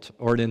insult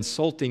or an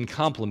insulting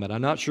compliment.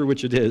 I'm not sure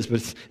which it is,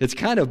 but it's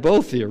kind of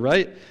both here,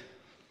 right?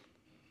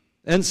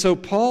 And so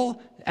Paul,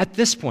 at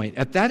this point,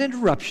 at that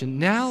interruption,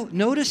 now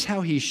notice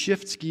how he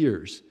shifts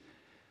gears.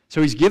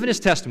 So he's given his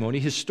testimony,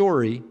 his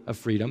story of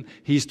freedom.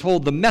 He's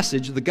told the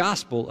message, the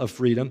gospel of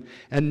freedom,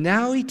 and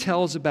now he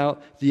tells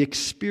about the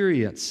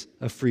experience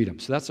of freedom.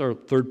 So that's our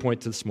third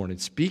point to this morning.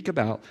 Speak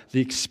about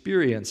the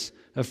experience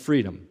of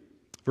freedom.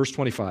 Verse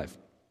 25.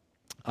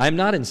 "I am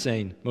not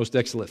insane, most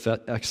excellent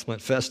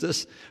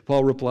Festus,"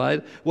 Paul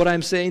replied. "What I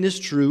am saying is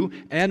true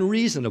and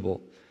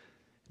reasonable.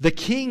 The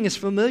king is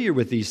familiar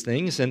with these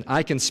things, and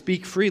I can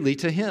speak freely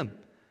to him.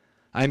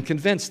 I am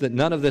convinced that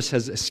none of this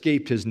has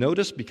escaped his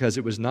notice because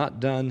it was not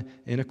done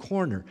in a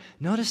corner."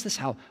 Notice this,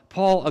 how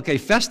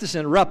Festus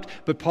interrupts,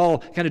 but Paul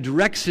kind of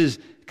directs his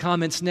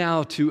comments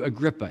now to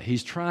Agrippa.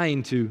 He's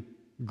trying to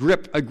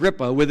grip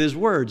Agrippa with his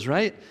words,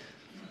 right?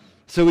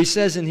 So he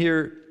says in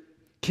here,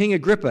 "King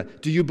Agrippa,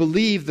 do you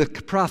believe the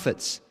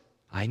prophets?"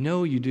 "I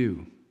know you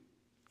do."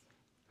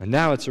 And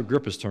now it's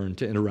Agrippa's turn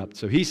to interrupt.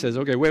 So he says,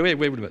 "Okay, wait a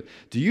minute.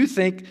 Do you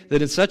think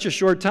that in such a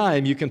short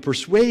time you can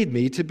persuade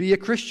me to be a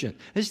Christian?"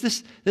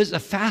 This is a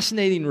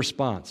fascinating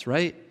response,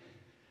 right?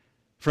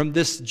 From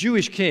this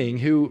Jewish king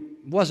who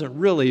wasn't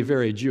really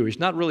very Jewish,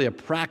 not really a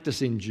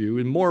practicing Jew,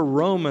 and more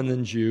Roman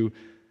than Jew,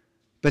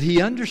 but he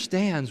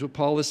understands what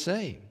Paul is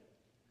saying.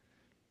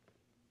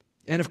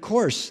 And of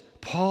course,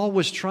 Paul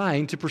was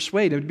trying to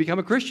persuade him to become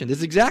a Christian.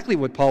 That's exactly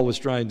what Paul was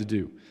trying to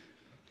do.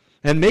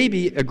 And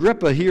maybe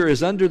Agrippa here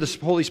is under the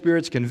Holy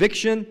Spirit's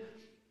conviction.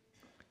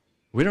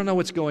 We don't know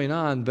what's going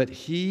on, but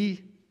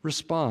he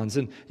responds.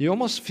 And you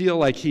almost feel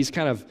like he's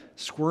kind of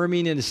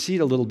squirming in his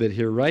seat a little bit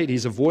here, right?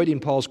 He's avoiding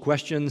Paul's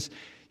questions.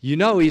 You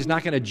know he's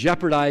not going to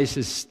jeopardize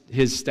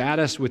his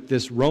status with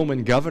this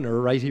Roman governor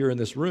right here in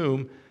this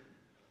room.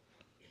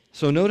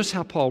 So notice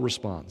how Paul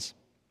responds.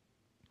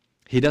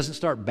 He doesn't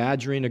start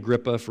badgering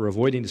Agrippa for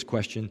avoiding his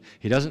question.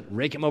 He doesn't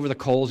rake him over the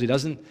coals. He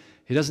doesn't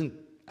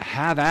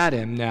have at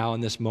him now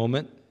in this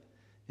moment.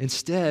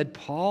 Instead,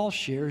 Paul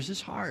shares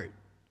his heart.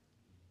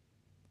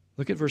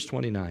 Look at verse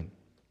 29.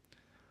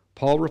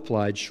 Paul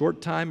replied,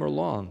 "Short time or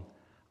long,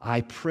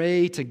 I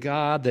pray to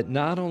God that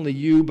not only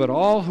you, but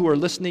all who are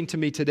listening to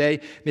me today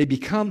may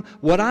become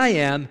what I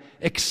am,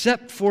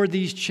 except for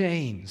these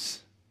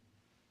chains."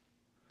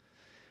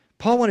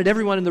 Paul wanted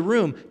everyone in the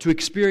room to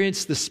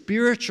experience the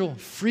spiritual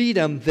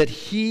freedom that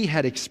he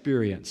had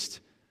experienced,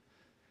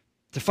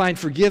 to find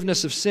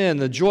forgiveness of sin,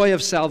 the joy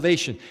of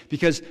salvation,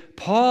 because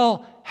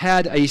Paul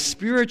had a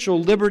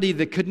spiritual liberty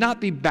that could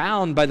not be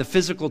bound by the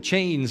physical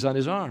chains on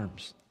his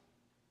arms.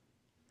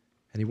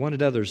 And he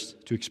wanted others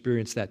to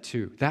experience that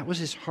too. That was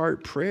his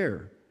heart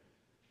prayer.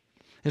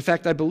 In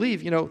fact, I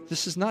believe,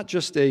 this is not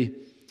just a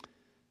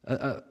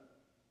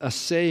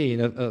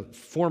saying, a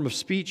form of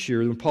speech here.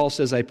 When Paul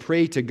says, "I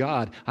pray to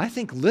God," I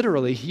think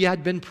literally he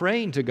had been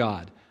praying to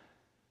God.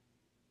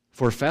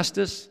 For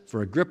Festus,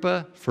 for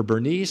Agrippa, for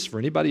Bernice, for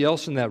anybody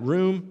else in that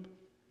room.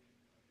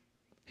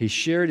 He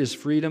shared his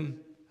freedom,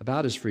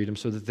 about his freedom,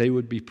 so that they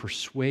would be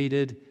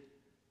persuaded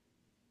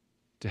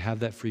to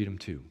have that freedom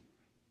too.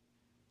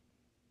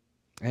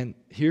 And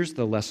here's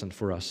the lesson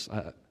for us.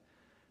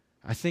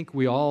 I think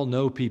we all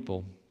know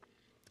people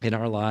in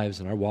our lives,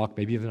 in our walk,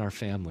 maybe even our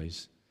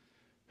families,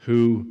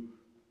 who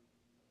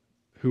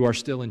are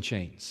still in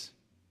chains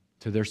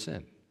to their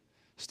sin,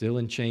 still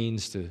in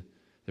chains to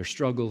their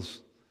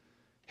struggles,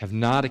 have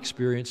not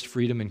experienced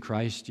freedom in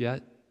Christ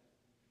yet.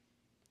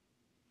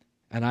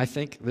 And I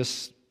think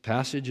this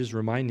passage is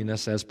reminding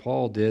us, as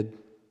Paul did,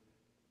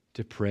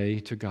 to pray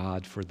to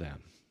God for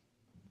them.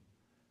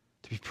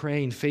 To be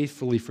praying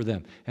faithfully for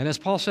them. And as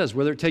Paul says,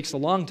 whether it takes a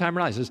long time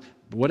or not, he says,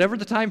 whatever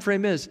the time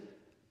frame is,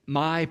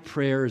 my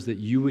prayer is that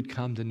you would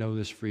come to know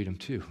this freedom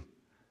too.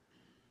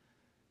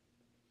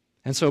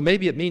 And so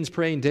maybe it means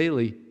praying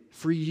daily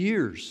for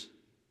years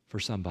for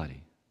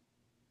somebody.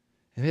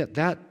 And yet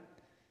that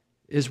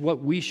is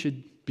what we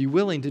should be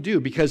willing to do,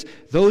 because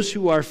those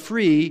who are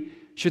free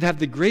should have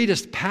the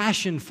greatest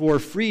passion for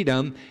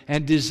freedom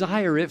and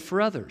desire it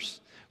for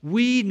others.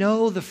 We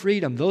know the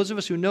freedom. Those of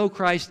us who know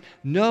Christ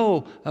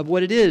know of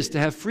what it is to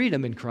have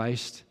freedom in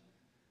Christ,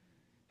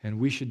 and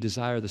we should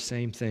desire the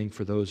same thing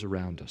for those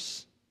around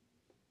us.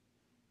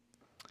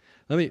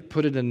 Let me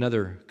put it in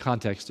another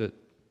context to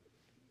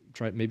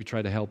try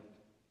to help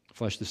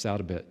flesh this out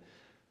a bit.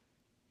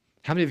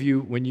 How many of you,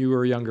 when you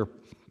were younger,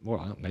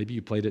 well, maybe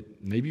you played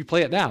it, maybe you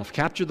play it now,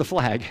 Capture the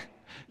Flag.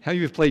 How many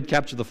of you have played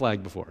Capture the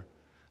Flag before?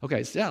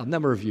 Okay, so yeah, a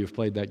number of you have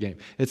played that game.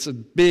 It's a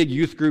big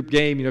youth group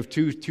game. You have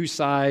two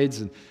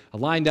sides and a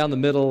line down the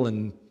middle,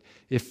 and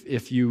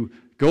if you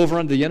go over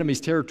onto the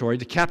enemy's territory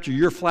to capture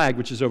your flag,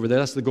 which is over there,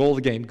 that's the goal of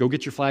the game. Go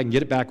get your flag and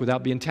get it back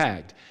without being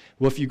tagged.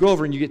 Well, if you go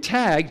over and you get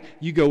tagged,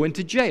 you go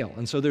into jail.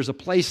 And so there's a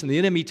place in the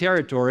enemy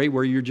territory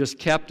where you're just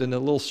kept in a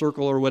little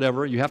circle or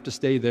whatever. You have to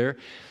stay there.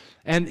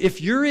 And if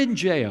you're in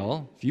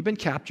jail, if you've been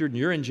captured and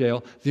you're in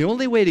jail, the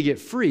only way to get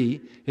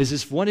free is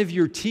if one of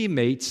your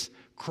teammates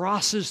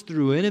crosses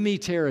through enemy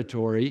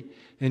territory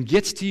and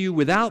gets to you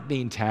without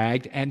being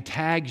tagged and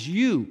tags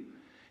you.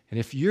 And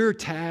if you're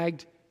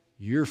tagged,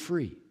 you're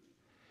free.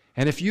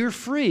 And if you're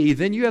free,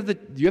 then you have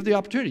the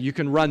opportunity. You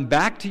can run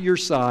back to your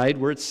side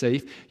where it's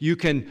safe. You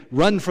can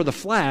run for the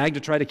flag to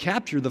try to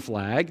capture the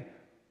flag,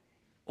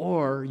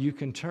 or you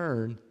can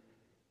turn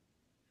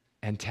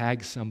and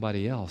tag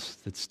somebody else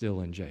that's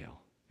still in jail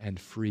and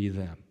free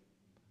them.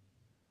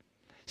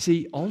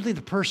 See, only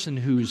the person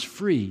who's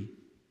free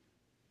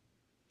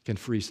can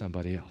free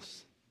somebody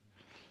else.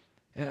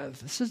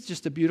 This is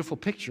just a beautiful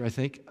picture, I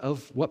think,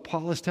 of what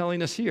Paul is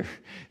telling us here,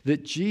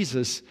 that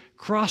Jesus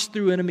crossed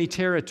through enemy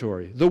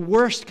territory, the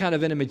worst kind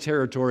of enemy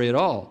territory at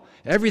all,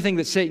 everything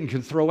that Satan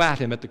could throw at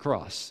him at the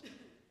cross,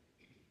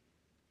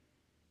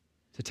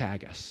 to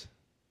tag us,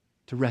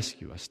 to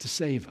rescue us, to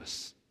save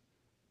us.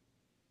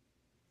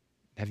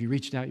 Have you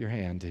reached out your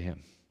hand to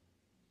him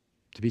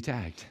to be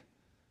tagged?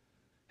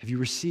 Have you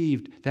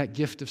received that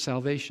gift of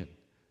salvation?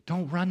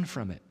 Don't run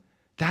from it.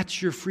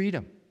 That's your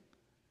freedom.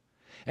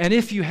 And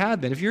if you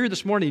have been, if you're here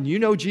this morning and you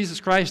know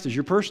Jesus Christ as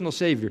your personal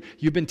Savior,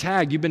 you've been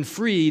tagged, you've been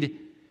freed,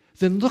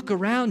 then look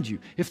around you.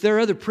 If there are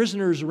other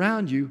prisoners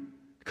around you,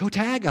 go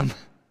tag them.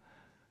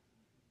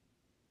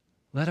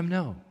 Let them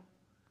know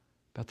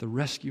about the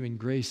rescuing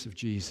grace of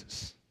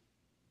Jesus.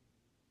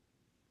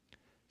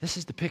 This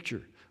is the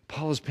picture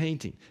Paul is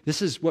painting.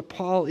 This is what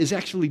Paul is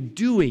actually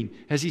doing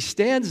as he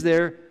stands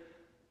there,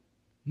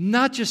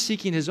 not just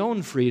seeking his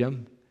own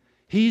freedom.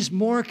 He's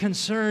more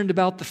concerned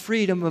about the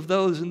freedom of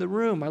those in the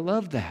room. I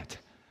love that.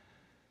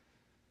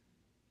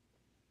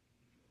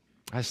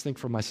 I just think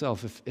for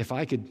myself, if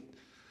I could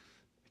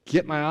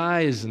get my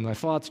eyes and my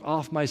thoughts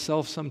off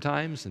myself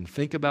sometimes and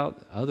think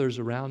about others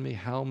around me,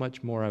 how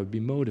much more I would be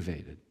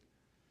motivated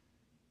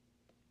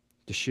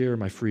to share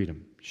my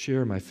freedom,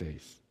 share my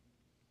faith.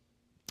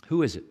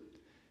 Who is it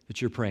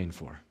that you're praying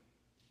for?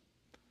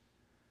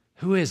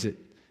 Who is it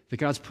that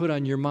God's put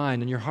on your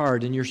mind and your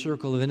heart and your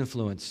circle of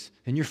influence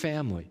and your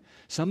family?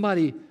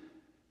 Somebody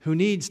who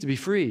needs to be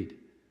freed,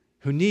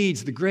 who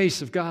needs the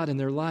grace of God in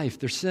their life,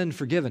 their sin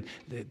forgiven.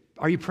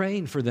 Are you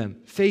praying for them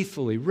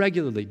faithfully,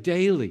 regularly,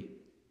 daily?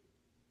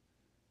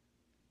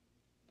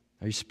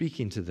 Are you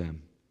speaking to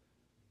them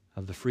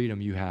of the freedom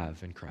you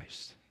have in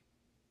Christ?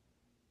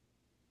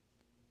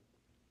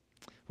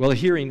 Well, the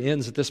hearing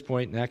ends at this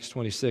point in Acts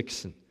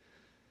 26, and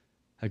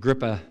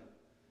Agrippa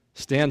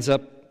stands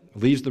up,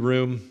 leaves the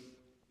room.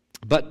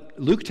 But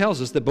Luke tells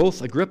us that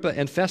both Agrippa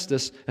and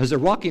Festus, as they're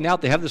walking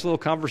out, they have this little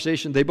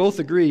conversation. They both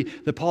agree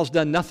that Paul's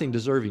done nothing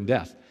deserving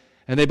death.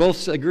 And they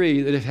both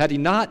agree that if had he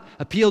not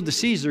appealed to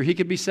Caesar, he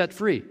could be set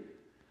free.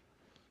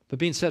 But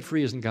being set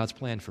free isn't God's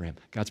plan for him.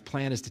 God's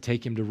plan is to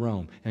take him to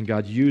Rome, and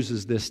God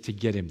uses this to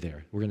get him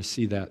there. We're going to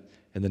see that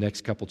in the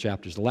next couple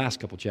chapters, the last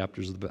couple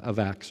chapters of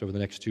Acts over the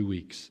next 2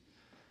 weeks.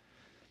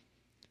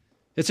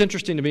 It's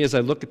interesting to me as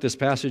I look at this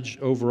passage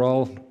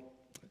overall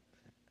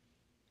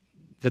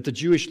that the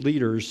Jewish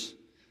leaders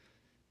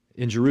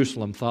in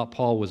Jerusalem thought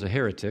Paul was a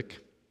heretic.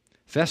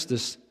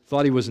 Festus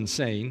thought he was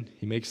insane.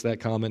 He makes that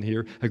comment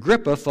here.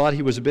 Agrippa thought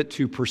he was a bit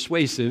too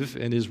persuasive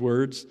in his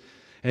words,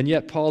 and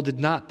yet Paul did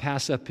not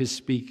pass up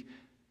his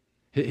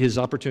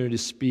opportunity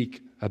to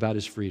speak about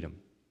his freedom.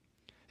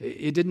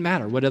 It didn't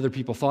matter what other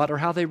people thought or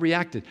how they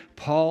reacted.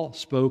 Paul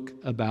spoke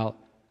about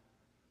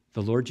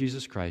the Lord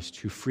Jesus Christ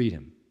who freed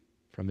him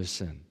from his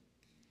sin.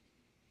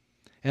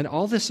 And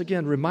all this,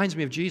 again, reminds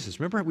me of Jesus.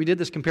 Remember, we did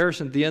this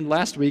comparison at the end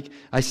last week.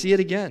 I see it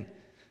again.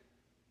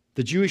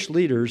 The Jewish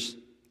leaders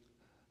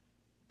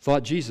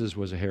thought Jesus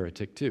was a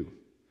heretic too.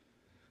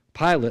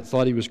 Pilate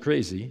thought he was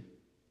crazy.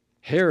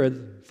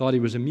 Herod thought he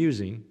was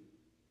amusing.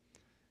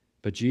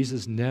 But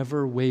Jesus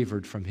never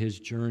wavered from his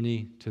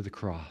journey to the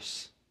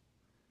cross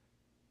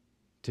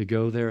to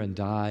go there and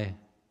die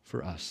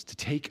for us, to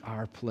take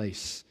our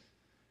place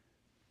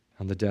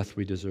on the death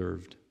we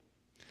deserved.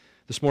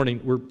 This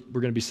morning, we're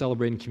going to be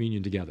celebrating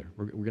communion together.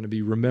 We're going to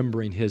be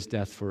remembering his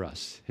death for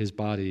us, his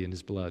body and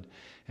his blood.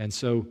 And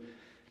so,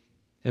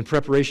 in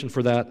preparation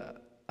for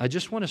that, I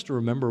just want us to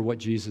remember what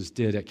Jesus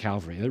did at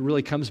Calvary. It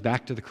really comes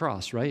back to the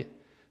cross, right?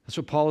 That's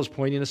what Paul is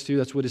pointing us to.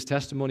 That's what his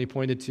testimony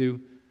pointed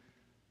to,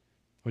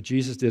 what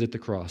Jesus did at the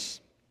cross.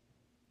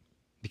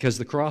 Because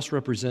the cross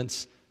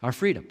represents our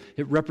freedom.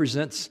 It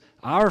represents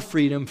our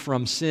freedom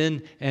from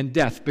sin and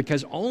death.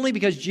 Because only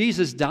because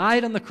Jesus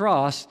died on the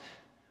cross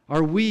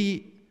are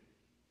we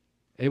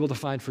able to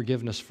find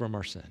forgiveness from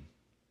our sin.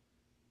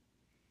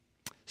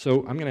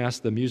 So I'm going to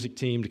ask the music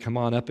team to come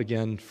on up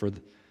again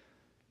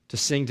to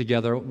sing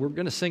together. We're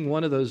going to sing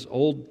one of those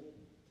old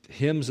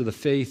hymns of the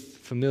faith,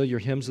 familiar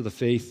hymns of the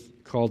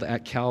faith called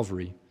At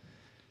Calvary.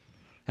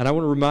 And I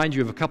want to remind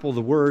you of a couple of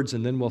the words,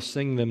 and then we'll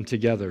sing them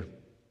together.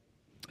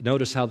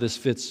 Notice how this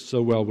fits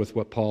so well with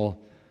what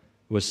Paul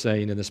was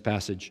saying in this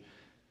passage.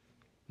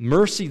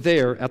 Mercy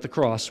there at the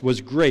cross was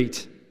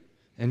great,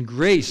 and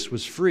grace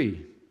was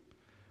free.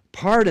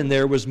 Pardon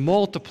there was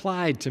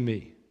multiplied to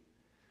me.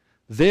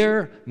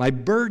 There my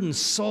burdened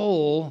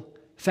soul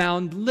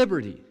found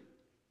liberty.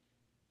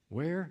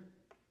 Where?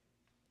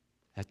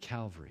 At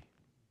Calvary.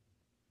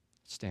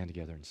 Stand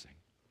together and sing.